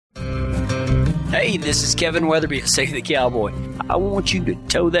Hey, this is Kevin Weatherby, Say the Cowboy. I want you to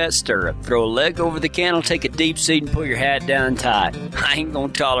toe that stirrup, throw a leg over the cantle, take a deep seat, and pull your hat down tight. I ain't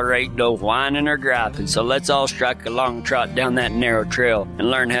gonna tolerate no whining or griping, so let's all strike a long trot down that narrow trail and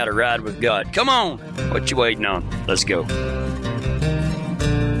learn how to ride with God. Come on! What you waiting on? Let's go.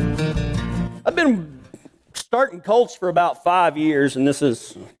 I've been starting Colts for about 5 years, and this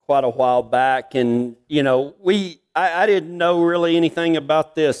is quite a while back. And, you know, I didn't know really anything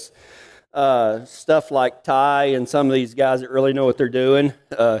about this stuff like Ty and some of these guys that really know what they're doing.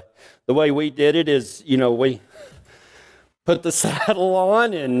 The way we did it is, you know, we put the saddle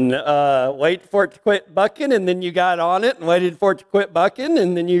on and wait for it to quit bucking, and then you got on it and waited for it to quit bucking,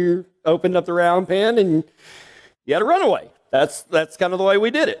 and then you opened up the round pen and you had a runaway. That's kind of the way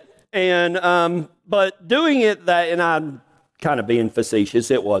we did it. And but doing it that, and I'm kind of being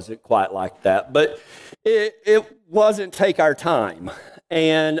facetious, it wasn't quite like that, but it wasn't take our time.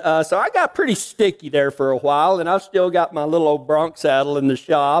 And so I got pretty sticky there for a while, and I've still got my little old bronc saddle in the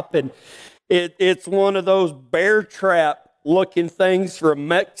shop, and it's one of those bear trap looking things from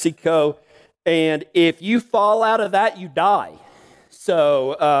Mexico, and if you fall out of that, you die.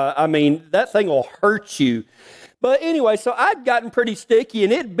 So, I mean, that thing will hurt you. But anyway, so I'd gotten pretty sticky,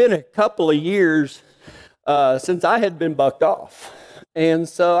 and it had been a couple of years since I had been bucked off. And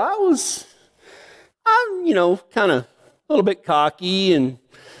so I'm, you know, kind of a little bit cocky and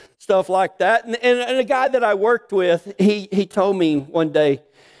stuff like that. And a guy that I worked with, he told me one day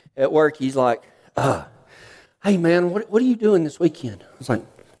at work, he's like, hey, man, what are you doing this weekend? I was like,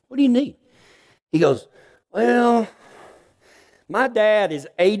 what do you need? He goes, well, my dad is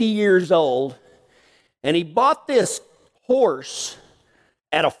 80 years old, and he bought this horse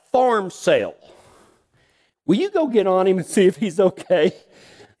at a farm sale. Will you go get on him and see if he's okay?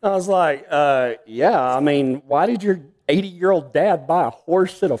 I was like, yeah, I mean, why did your 80-year-old dad buy a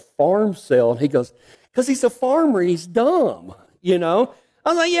horse at a farm sale? And he goes, because he's a farmer and he's dumb, you know? I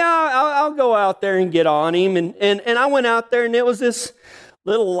was like, yeah, I'll go out there and get on him. And I went out there, and it was this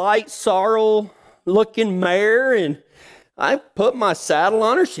little light sorrel-looking mare, and I put my saddle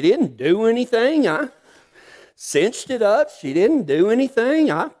on her. She didn't do anything. I cinched it up. She didn't do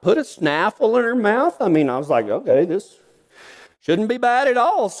anything. I put a snaffle in her mouth. I mean, I was like, okay, this shouldn't be bad at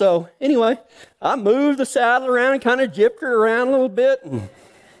all. So anyway, I moved the saddle around and kind of jipped her around a little bit, and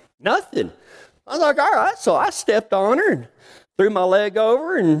nothing. I was like, all right. So I stepped on her and threw my leg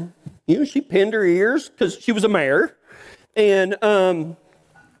over, and, you know, she pinned her ears because she was a mare. And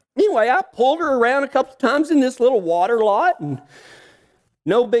anyway, I pulled her around a couple of times in this little water lot, and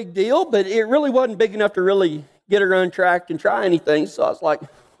no big deal, but it really wasn't big enough to really get her untracked and try anything. So I was like,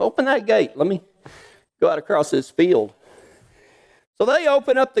 open that gate. Let me go out across this field. So they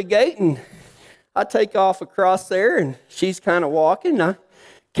open up the gate, and I take off across there, and she's kind of walking. I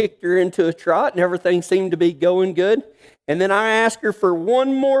kicked her into a trot, and everything seemed to be going good. And then I asked her for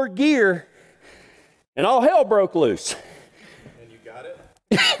one more gear, and all hell broke loose. And you got it?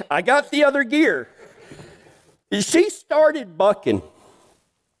 I got the other gear. She started bucking,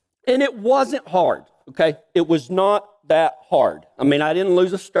 and it wasn't hard, okay? It was not that hard. I mean, I didn't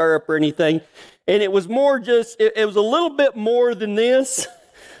lose a stirrup or anything. And it was more just, it was a little bit more than this,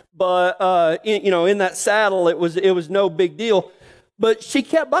 but, in that saddle, it was no big deal. But she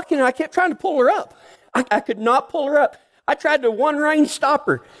kept bucking, and I kept trying to pull her up. I could not pull her up. I tried to one-rein stop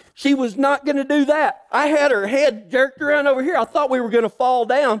her. She was not going to do that. I had her head jerked around over here. I thought we were going to fall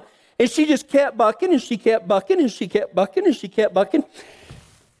down, and she just kept bucking, and she kept bucking, and she kept bucking, and she kept bucking.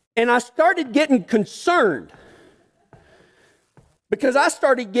 And I started getting concerned because I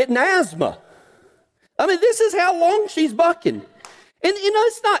started getting asthma. I mean, this is how long she's bucking. And,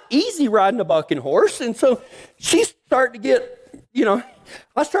 it's not easy riding a bucking horse. And so she's starting to get,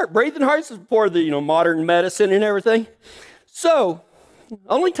 I start breathing hard. This is before the, modern medicine and everything. So,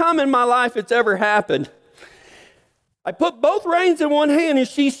 only time in my life it's ever happened, I put both reins in one hand, and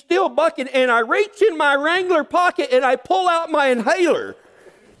she's still bucking, and I reach in my Wrangler pocket, and I pull out my inhaler.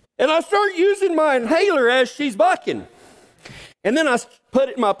 And I start using my inhaler as she's bucking. And then I put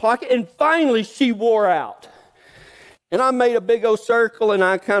it in my pocket, and finally she wore out. And I made a big old circle, and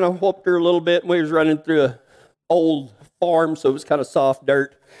I kind of whooped her a little bit. And we was running through an old farm, so it was kind of soft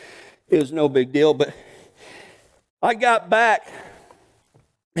dirt. It was no big deal. But I got back,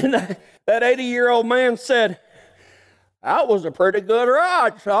 and that 80-year-old man said, that was a pretty good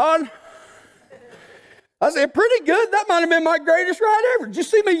ride, son. I said, pretty good? That might have been my greatest ride ever. Did you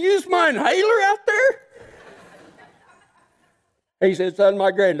see me use my inhaler out there? He said, son,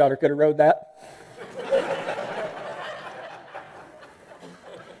 my granddaughter could have rode that.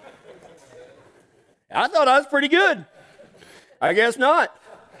 I thought I was pretty good. I guess not.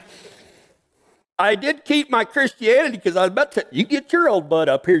 I did keep my Christianity because I was about to, you get your old butt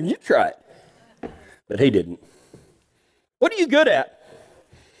up here and you try it. But he didn't. What are you good at?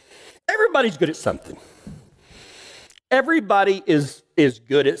 Everybody's good at something. Everybody is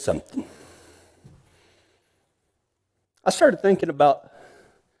good at something. I started thinking about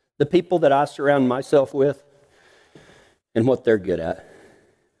the people that I surround myself with and what they're good at.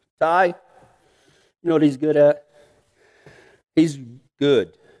 Ty, you know what he's good at? He's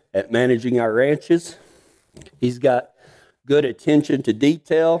good at managing our ranches. He's got good attention to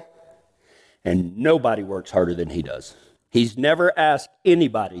detail, and nobody works harder than he does. He's never asked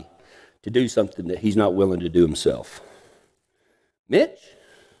anybody to do something that he's not willing to do himself. Mitch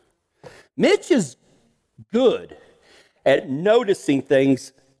is good at noticing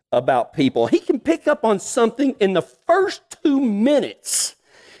things about people. He can pick up on something in the first 2 minutes.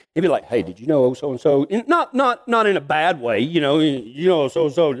 He'd be like, "Hey, did you know so-and-so?" Not in a bad way,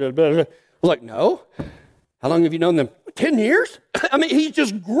 so-and-so. I was like, "No. How long have you known them?" 10 years? I mean, he's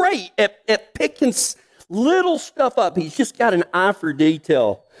just great at picking little stuff up. He's just got an eye for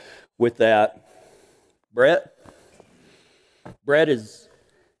detail with that. Brett is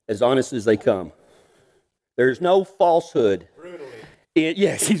as honest as they come. There's no falsehood.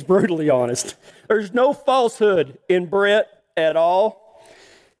 Yes, he's brutally honest. There's no falsehood in Brett at all.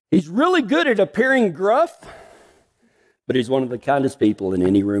 He's really good at appearing gruff, but he's one of the kindest people in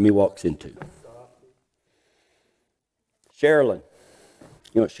any room he walks into. Sherilyn.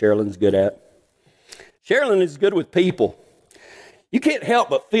 You know what Sherilyn's good at? Sherilyn is good with people. You can't help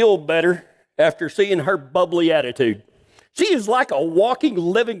but feel better after seeing her bubbly attitude. She is like a walking,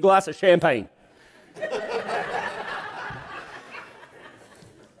 living glass of champagne.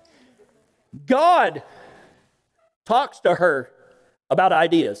 God talks to her about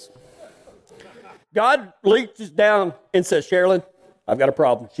ideas. God reaches down and says, "Sherilyn, I've got a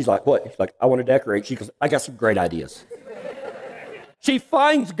problem." She's like, "What?" She's like, "I want to decorate." She goes, "I got some great ideas." She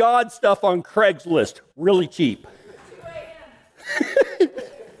finds God stuff on Craigslist really cheap.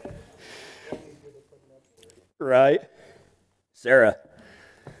 Right? Sarah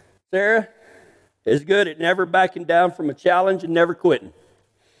is good at never backing down from a challenge and never quitting.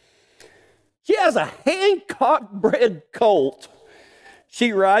 She has a Hancock bred colt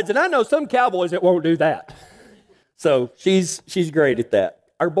she rides, and I know some cowboys that won't do that. So she's great at that.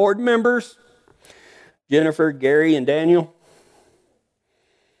 Our board members, Jennifer, Gary, and Daniel,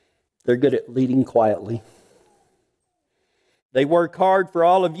 they're good at leading quietly. They work hard for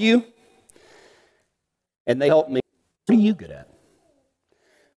all of you, and they help me. What are you good at?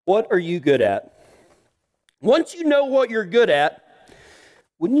 What are you good at? Once you know what you're good at,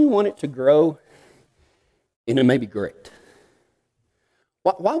 wouldn't you want it to grow into maybe great?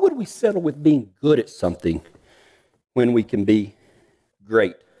 Why would we settle with being good at something when we can be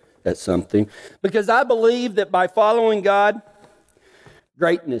great at something? Because I believe that by following God,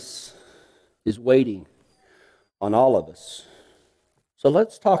 greatness is waiting on all of us. So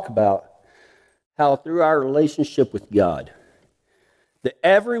let's talk about how through our relationship with God, that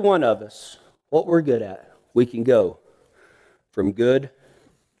every one of us, what we're good at, we can go from good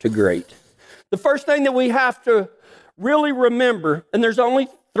to great. The first thing that we have to really remember, and there's only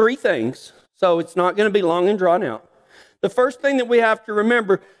 3 things, so it's not going to be long and drawn out. The first thing that we have to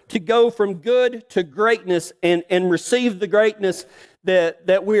remember to go from good to greatness and receive the greatness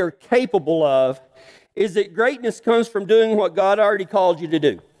that we are capable of is that greatness comes from doing what God already called you to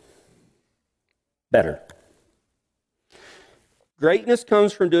do. Better. Greatness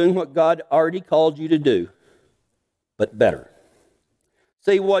comes from doing what God already called you to do, but better.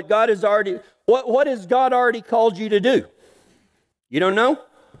 See, what has God already called you to do? You don't know?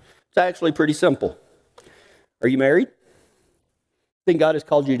 It's actually pretty simple. Are you married? Then God has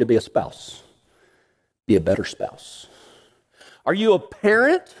called you to be a spouse. Be a better spouse. Are you a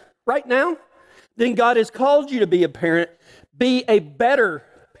parent right now? Then God has called you to be a parent. Be a better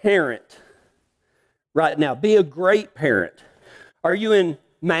parent right now. Be a great parent. Are you in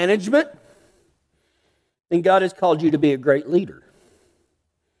management? Then God has called you to be a great leader.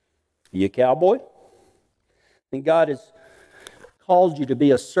 Are you a cowboy? Then God has called you to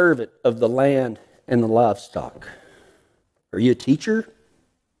be a servant of the land and the livestock. Are you a teacher?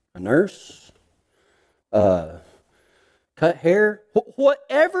 A nurse? Cut hair?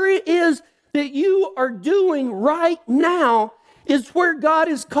 Whatever it is that you are doing right now is where God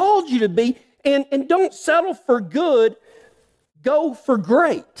has called you to be. And don't settle for good. Go for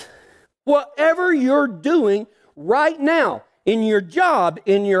great. Whatever you're doing right now, in your job,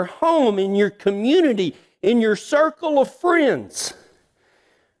 in your home, in your community, in your circle of friends,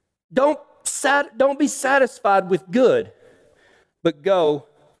 don't be satisfied with good, but go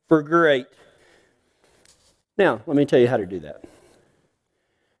for great. Now, let me tell you how to do that.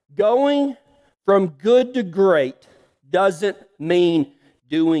 Going from good to great doesn't mean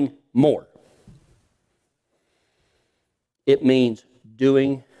doing more. It means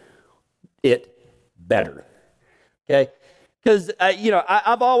doing it better. Okay? Because,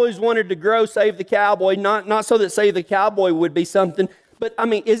 I've always wanted to grow Save the Cowboy, not so that Save the Cowboy would be something, but,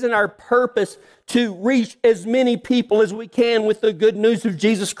 isn't our purpose to reach as many people as we can with the good news of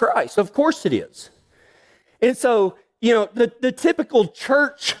Jesus Christ? Of course it is. And so, the typical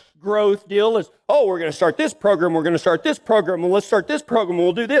church growth deal is, we're going to start this program, well, let's start this program,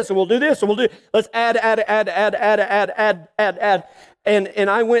 we'll do this, and we'll do this, and we'll do, let's add. And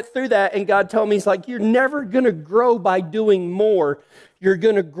I went through that, and God told me, He's like, you're never going to grow by doing more. You're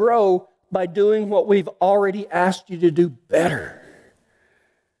going to grow by doing what we've already asked you to do better.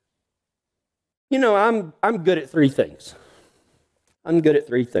 I'm good at three things.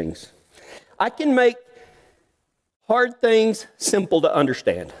 I can make hard things simple to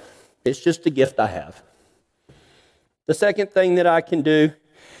understand. It's just a gift I have. The second thing that I can do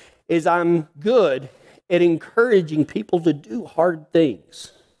is I'm good at encouraging people to do hard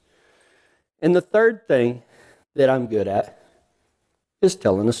things. And the third thing that I'm good at is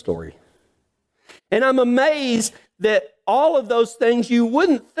telling a story. And I'm amazed that all of those things you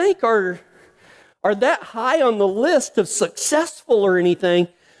wouldn't think are that high on the list of successful or anything,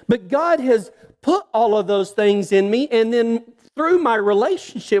 but God has put all of those things in me, and then through my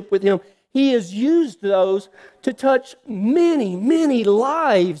relationship with Him, He has used those to touch many, many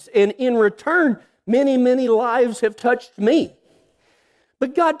lives, and in return, many, many lives have touched me.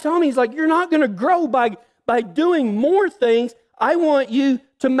 But God told me, He's like, you're not going to grow by doing more things. I want you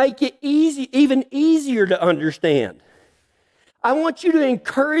to make it easy, even easier to understand. I want you to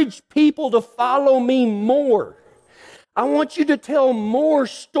encourage people to follow me more. I want you to tell more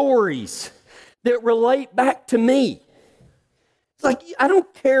stories that relate back to me. It's like, I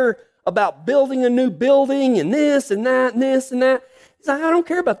don't care about building a new building and this and that and this and that. It's like, I don't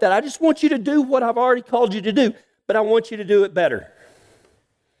care about that. I just want you to do what I've already called you to do, but I want you to do it better.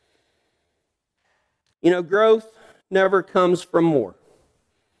 Growth never comes from more,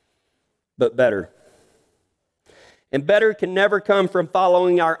 but better. And better can never come from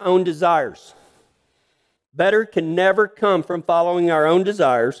following our own desires. Better can never come from following our own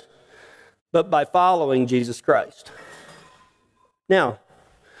desires, but by following Jesus Christ. Now,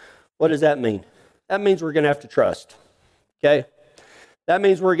 what does that mean? That means we're going to have to trust. Okay? That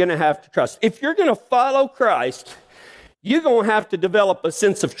means we're going to have to trust. If you're going to follow Christ, you're going to have to develop a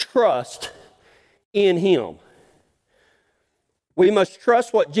sense of trust in Him. We must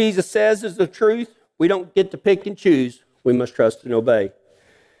trust what Jesus says is the truth. We don't get to pick and choose. We must trust and obey.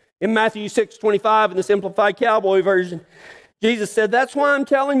 In Matthew 6:25, in the Simplified Cowboy version, Jesus said, that's why I'm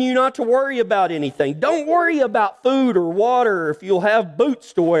telling you not to worry about anything. Don't worry about food or water or if you'll have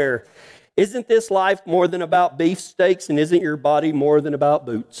boots to wear. Isn't this life more than about beefsteaks, and isn't your body more than about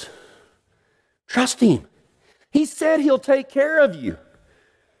boots? Trust Him. He said He'll take care of you.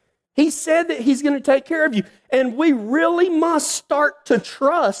 He said that He's going to take care of you. And we really must start to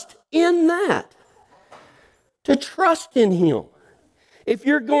trust in that. To trust in Him. If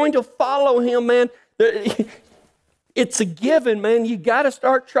you're going to follow Him, man, it's a given, man. You got to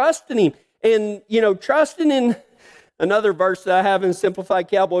start trusting Him. And, trusting in, another verse that I have in Simplified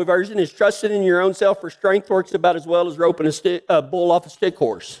Cowboy version is trusting in your own self for strength works about as well as roping a bull off a stick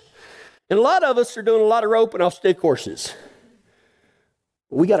horse. And a lot of us are doing a lot of roping off stick horses.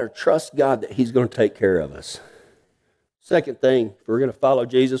 We got to trust God that He's going to take care of us. Second thing, if we're going to follow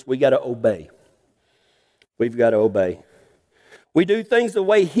Jesus, we got to obey. We've got to obey. We do things the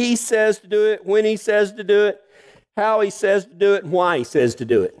way He says to do it, when He says to do it, how He says to do it, and why He says to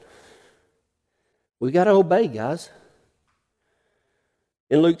do it. We got to obey, guys.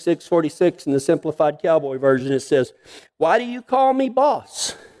 In Luke 6:46, in the Simplified Cowboy version, it says, why do you call me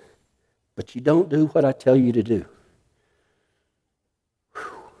boss, but you don't do what I tell you to do?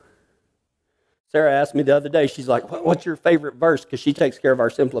 Whew. Sarah asked me the other day, she's like, what's your favorite verse? Because she takes care of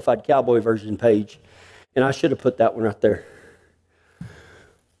our Simplified Cowboy version page. And I should have put that one right there.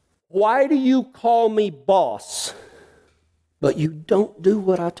 Why do you call me boss, but you don't do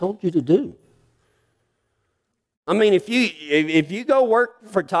what I told you to do? If you go work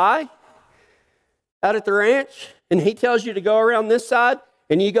for Ty out at the ranch and he tells you to go around this side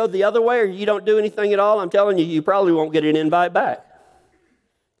and you go the other way or you don't do anything at all, I'm telling you, you probably won't get an invite back.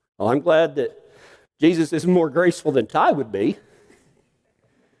 Well, I'm glad that Jesus is more graceful than Ty would be.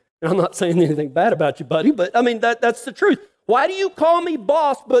 I'm not saying anything bad about you, buddy, but that's the truth. Why do you call me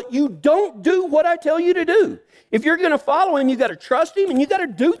boss, but you don't do what I tell you to do? If you're going to follow Him, you got to trust Him and you got to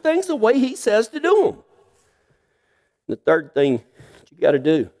do things the way He says to do them. The third thing that you got to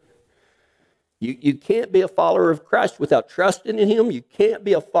do, you can't be a follower of Christ without trusting in Him. You can't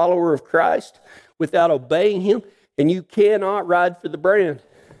be a follower of Christ without obeying Him. And you cannot ride for the brand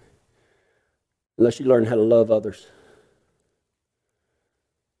unless you learn how to love others.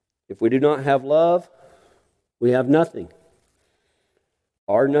 If we do not have love, we have nothing,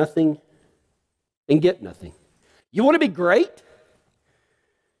 are nothing, and get nothing. You want to be great?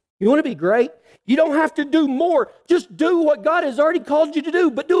 You want to be great? You don't have to do more. Just do what God has already called you to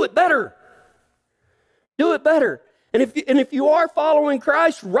do, but do it better. Do it better. And if you are following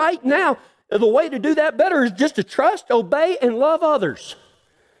Christ right now, the way to do that better is just to trust, obey, and love others.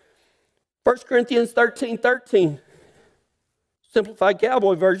 1 Corinthians 13:13, Simplified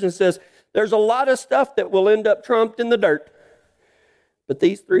Cowboy Version says, there's a lot of stuff that will end up trumped in the dirt, but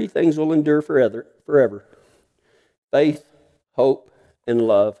these three things will endure forever. Faith, hope, and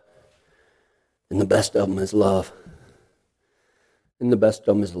love. And the best of them is love. And the best of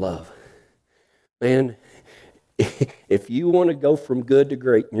them is love. Man, if you want to go from good to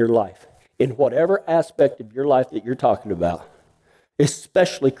great in your life, in whatever aspect of your life that you're talking about,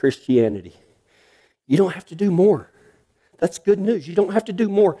 especially Christianity, you don't have to do more. That's good news. You don't have to do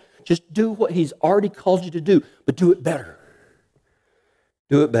more. Just do what He's already called you to do, but do it better.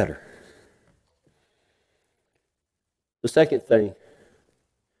 Do it better. The second thing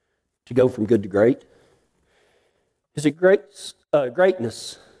to go from good to great is that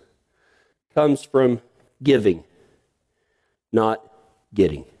greatness comes from giving, not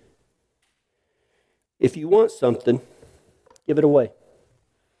getting. If you want something, give it away.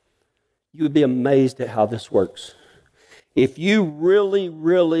 You would be amazed at how this works. If you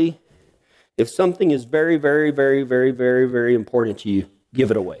really, if something is very, very, very, very, very, very important to you,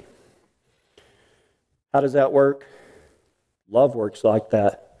 give it away. How does that work? Love works like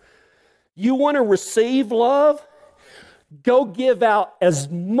that. You want to receive love? Go give out as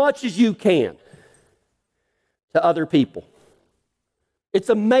much as you can to other people. It's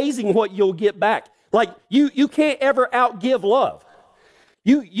amazing what you'll get back. Like, you can't ever outgive love.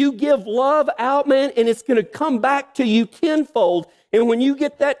 You give love out, man, and it's going to come back to you tenfold. And when you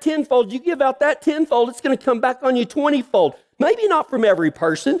get that tenfold, you give out that tenfold, it's going to come back on you 20-fold. Maybe not from every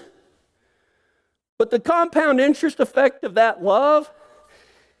person, but the compound interest effect of that love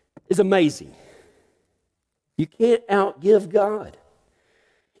is amazing. You can't outgive God.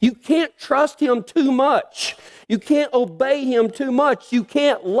 You can't trust Him too much. You can't obey Him too much. You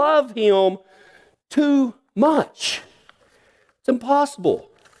can't love Him too much. It's impossible.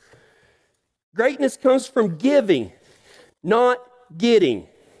 Greatness comes from giving, not getting.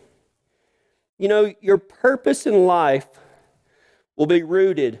 You know, your purpose in life will be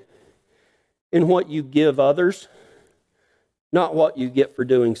rooted in what you give others, not what you get for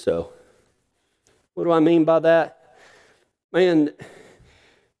doing so. What do I mean by that? Man,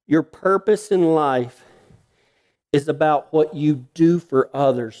 your purpose in life is about what you do for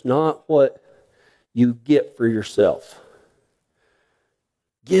others, not what you get for yourself.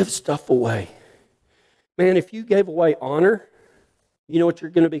 Give stuff away. Man, if you gave away honor, you know what you're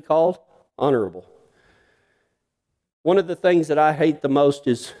going to be called? Honorable. One of the things that I hate the most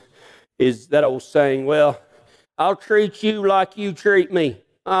is that old saying, well, I'll treat you like you treat me.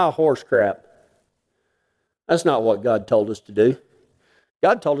 Horse crap. That's not what God told us to do.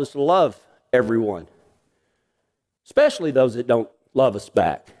 God told us to love everyone, especially those that don't love us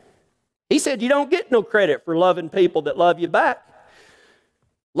back. He said you don't get no credit for loving people that love you back.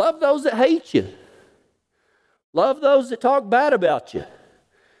 Love those that hate you. Love those that talk bad about you.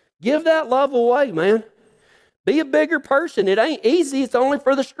 Give that love away, man. Be a bigger person. It ain't easy. It's only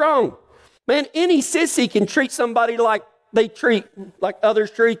for the strong. Man, any sissy can treat somebody like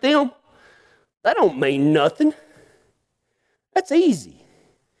others treat them. That don't mean nothing. That's easy.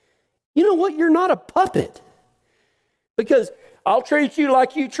 You know what? You're not a puppet. Because I'll treat you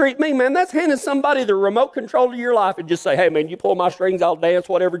like you treat me, man. That's handing somebody the remote control of your life and just say, hey, man, you pull my strings, I'll dance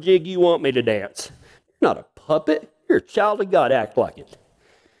whatever jig you want me to dance. You're not a puppet. You're a child of God. Act like it.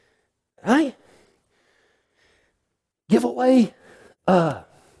 Right? Give away,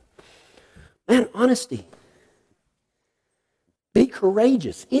 honesty. Be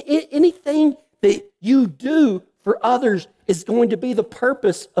courageous. Anything that you do for others is going to be the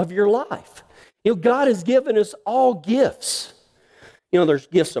purpose of your life. You know, God has given us all gifts. You know, there's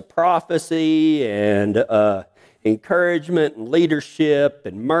gifts of prophecy and encouragement and leadership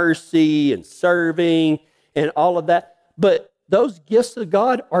and mercy and serving and all of that. But those gifts of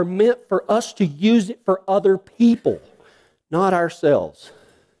God are meant for us to use it for other people, not ourselves.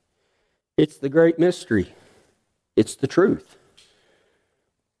 It's the great mystery. It's the truth.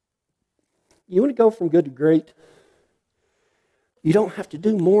 You want to go from good to great? You don't have to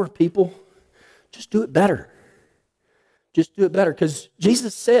do more, people. Just do it better. Just do it better. Because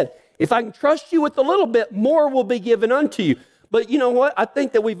Jesus said, if I can trust you with a little bit, more will be given unto you. But you know what? I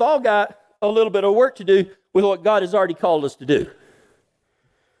think that we've all got a little bit of work to do with what God has already called us to do.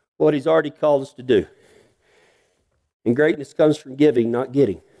 What he's already called us to do. And greatness comes from giving, not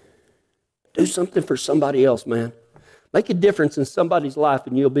getting. Do something for somebody else, man. Make a difference in somebody's life,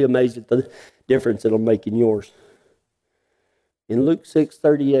 and you'll be amazed at the difference it'll make in yours. In Luke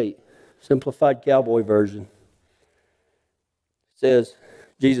 6:38, Simplified Cowboy version,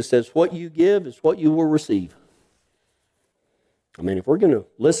 Jesus says, what you give is what you will receive. I mean, if we're going to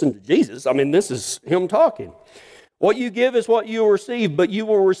listen to Jesus, this is him talking. What you give is what you will receive, but you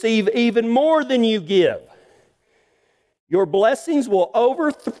will receive even more than you give. Your blessings will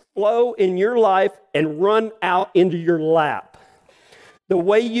overflow in your life and run out into your lap. The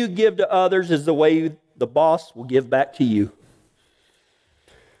way you give to others is the way the boss will give back to you.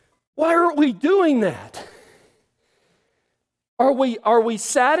 Why aren't we doing that? Are we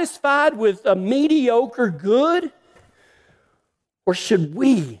satisfied with a mediocre good? Or should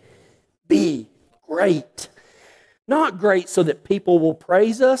we be great? Not great so that people will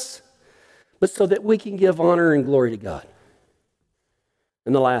praise us, but so that we can give honor and glory to God.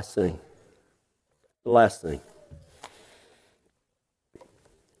 And the last thing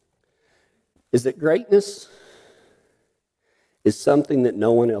is that greatness is something that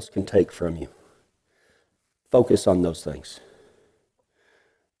no one else can take from you. Focus on those things.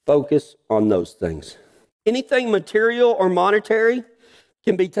 Focus on those things. Anything material or monetary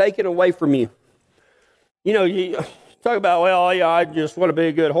can be taken away from you. You talk about, I just want to be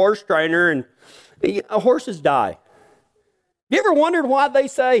a good horse trainer, and horses die. You ever wondered why they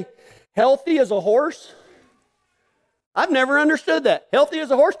say healthy as a horse? I've never understood that. Healthy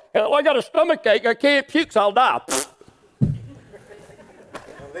as a horse? Hell, I got a stomach ache. I can't puke, so I'll die.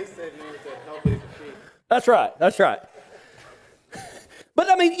 They said you said healthy as a sheep. That's right. But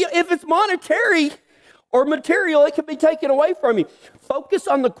if it's monetary or material, it can be taken away from you. Focus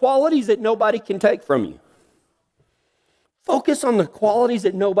on the qualities that nobody can take from you. Focus on the qualities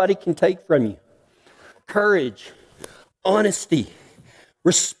that nobody can take from you. Courage, honesty,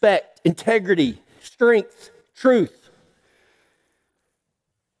 respect, integrity, strength, truth.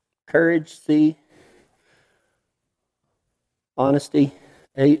 Courage, C. Honesty,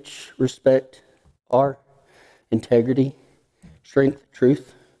 H. Respect, R. Integrity, strength,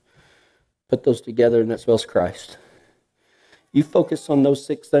 truth. Put those together and that spells Christ. You focus on those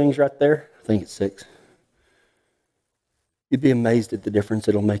 6 things right there. I think it's 6. You'd be amazed at the difference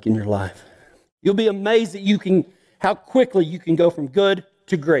it'll make in your life. You'll be amazed at how quickly you can go from good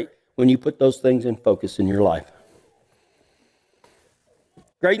to great when you put those things in focus in your life.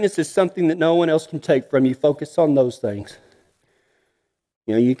 Greatness is something that no one else can take from you. Focus on those things.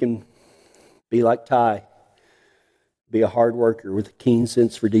 You can be like Ty, be a hard worker with a keen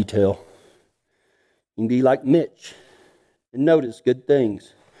sense for detail. You can be like Mitch and notice good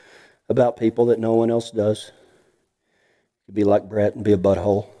things about people that no one else does. You can be like Brett and be a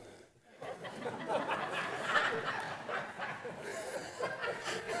butthole.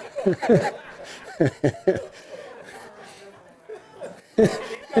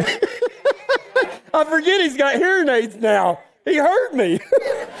 I forget he's got hearing aids now. He hurt me.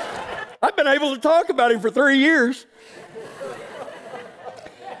 I've been able to talk about him for 3 years.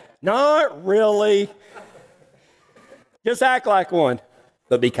 Not really. Just act like one,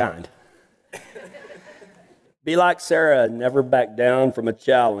 but be kind. Be like Sarah and never back down from a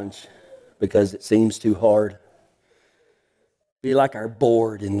challenge because it seems too hard. Be like our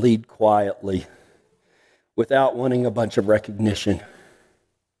board and lead quietly without wanting a bunch of recognition.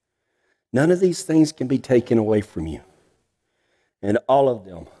 None of these things can be taken away from you. And all of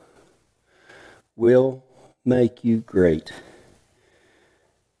them will make you great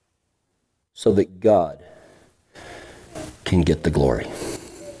so that God can get the glory.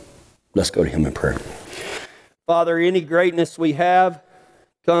 Let's go to him in prayer. Father, any greatness we have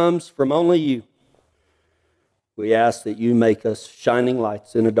comes from only you. We ask that you make us shining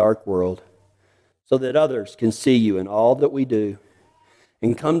lights in a dark world so that others can see you in all that we do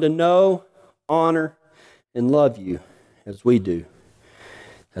and come to know, honor, and love you as we do,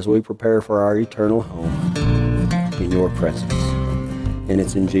 as we prepare for our eternal home in your presence. And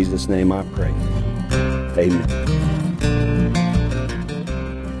it's in Jesus' name I pray. Amen.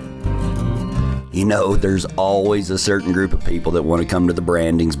 There's always a certain group of people that want to come to the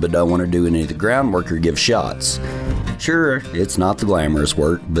brandings but don't want to do any of the groundwork or give shots. Sure, it's not the glamorous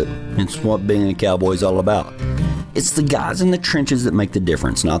work, but it's what being a cowboy is all about. It's the guys in the trenches that make the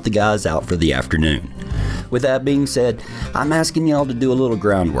difference, not the guys out for the afternoon. With that being said, I'm asking y'all to do a little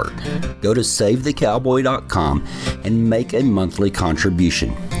groundwork. Go to SaveTheCowboy.com and make a monthly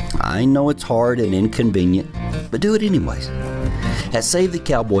contribution. I know it's hard and inconvenient, but do it anyways. At Save the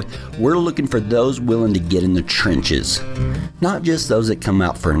Cowboy, we're looking for those willing to get in the trenches, not just those that come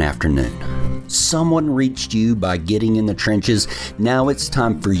out for an afternoon. Someone reached you by getting in the trenches. Now it's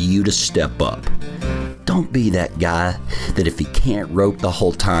time for you to step up. Don't be that guy that if he can't rope the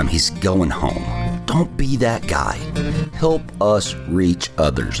whole time, he's going home. Don't be that guy. Help us reach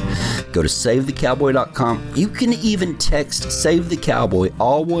others. Go to SaveTheCowboy.com. You can even text Save the Cowboy,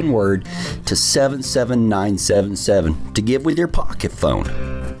 all one word, to 77977 to give with your pocket phone.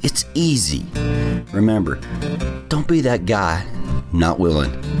 It's easy. Remember, don't be that guy not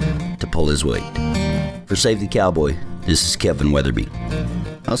willing to pull his weight. For Save the Cowboy, this is Kevin Weatherby.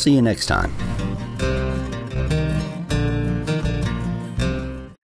 I'll see you next time.